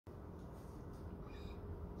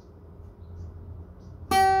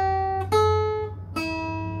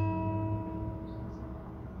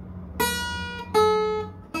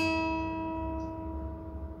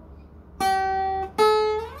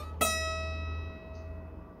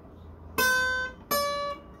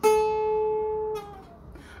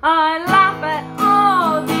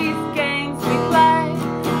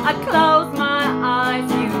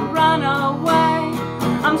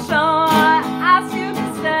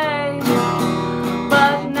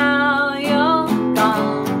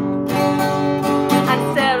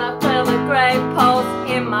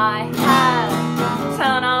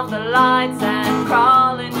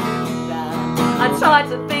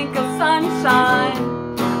mine.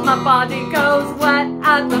 My body goes wet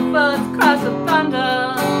at the first crash of thunder,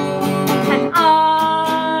 and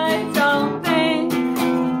I don't think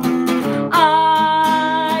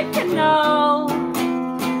I can know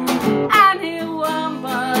anyone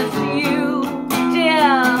but you,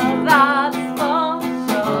 dear, that's for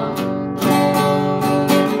sure.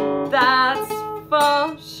 That's for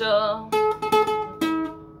sure.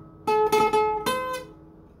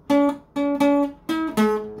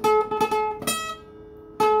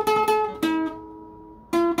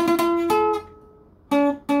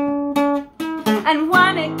 And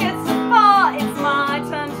when it gets to 4, it's my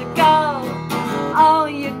turn to go. Oh,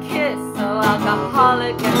 you kiss so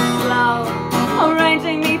alcoholic and slow,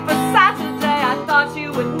 arranging me for Saturday. I thought you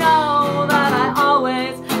would know that I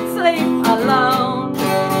always sleep alone,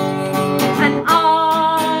 and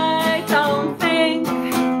I don't think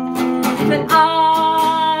that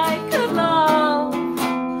I could love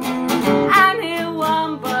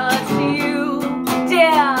anyone but you,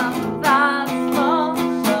 dear, that's for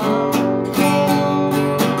sure.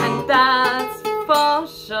 And that's for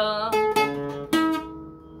sure.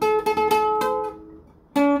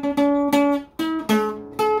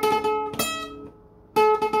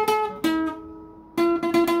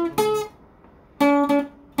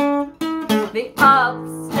 The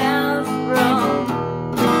upstairs room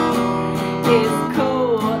is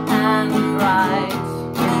cool and bright.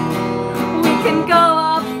 We can go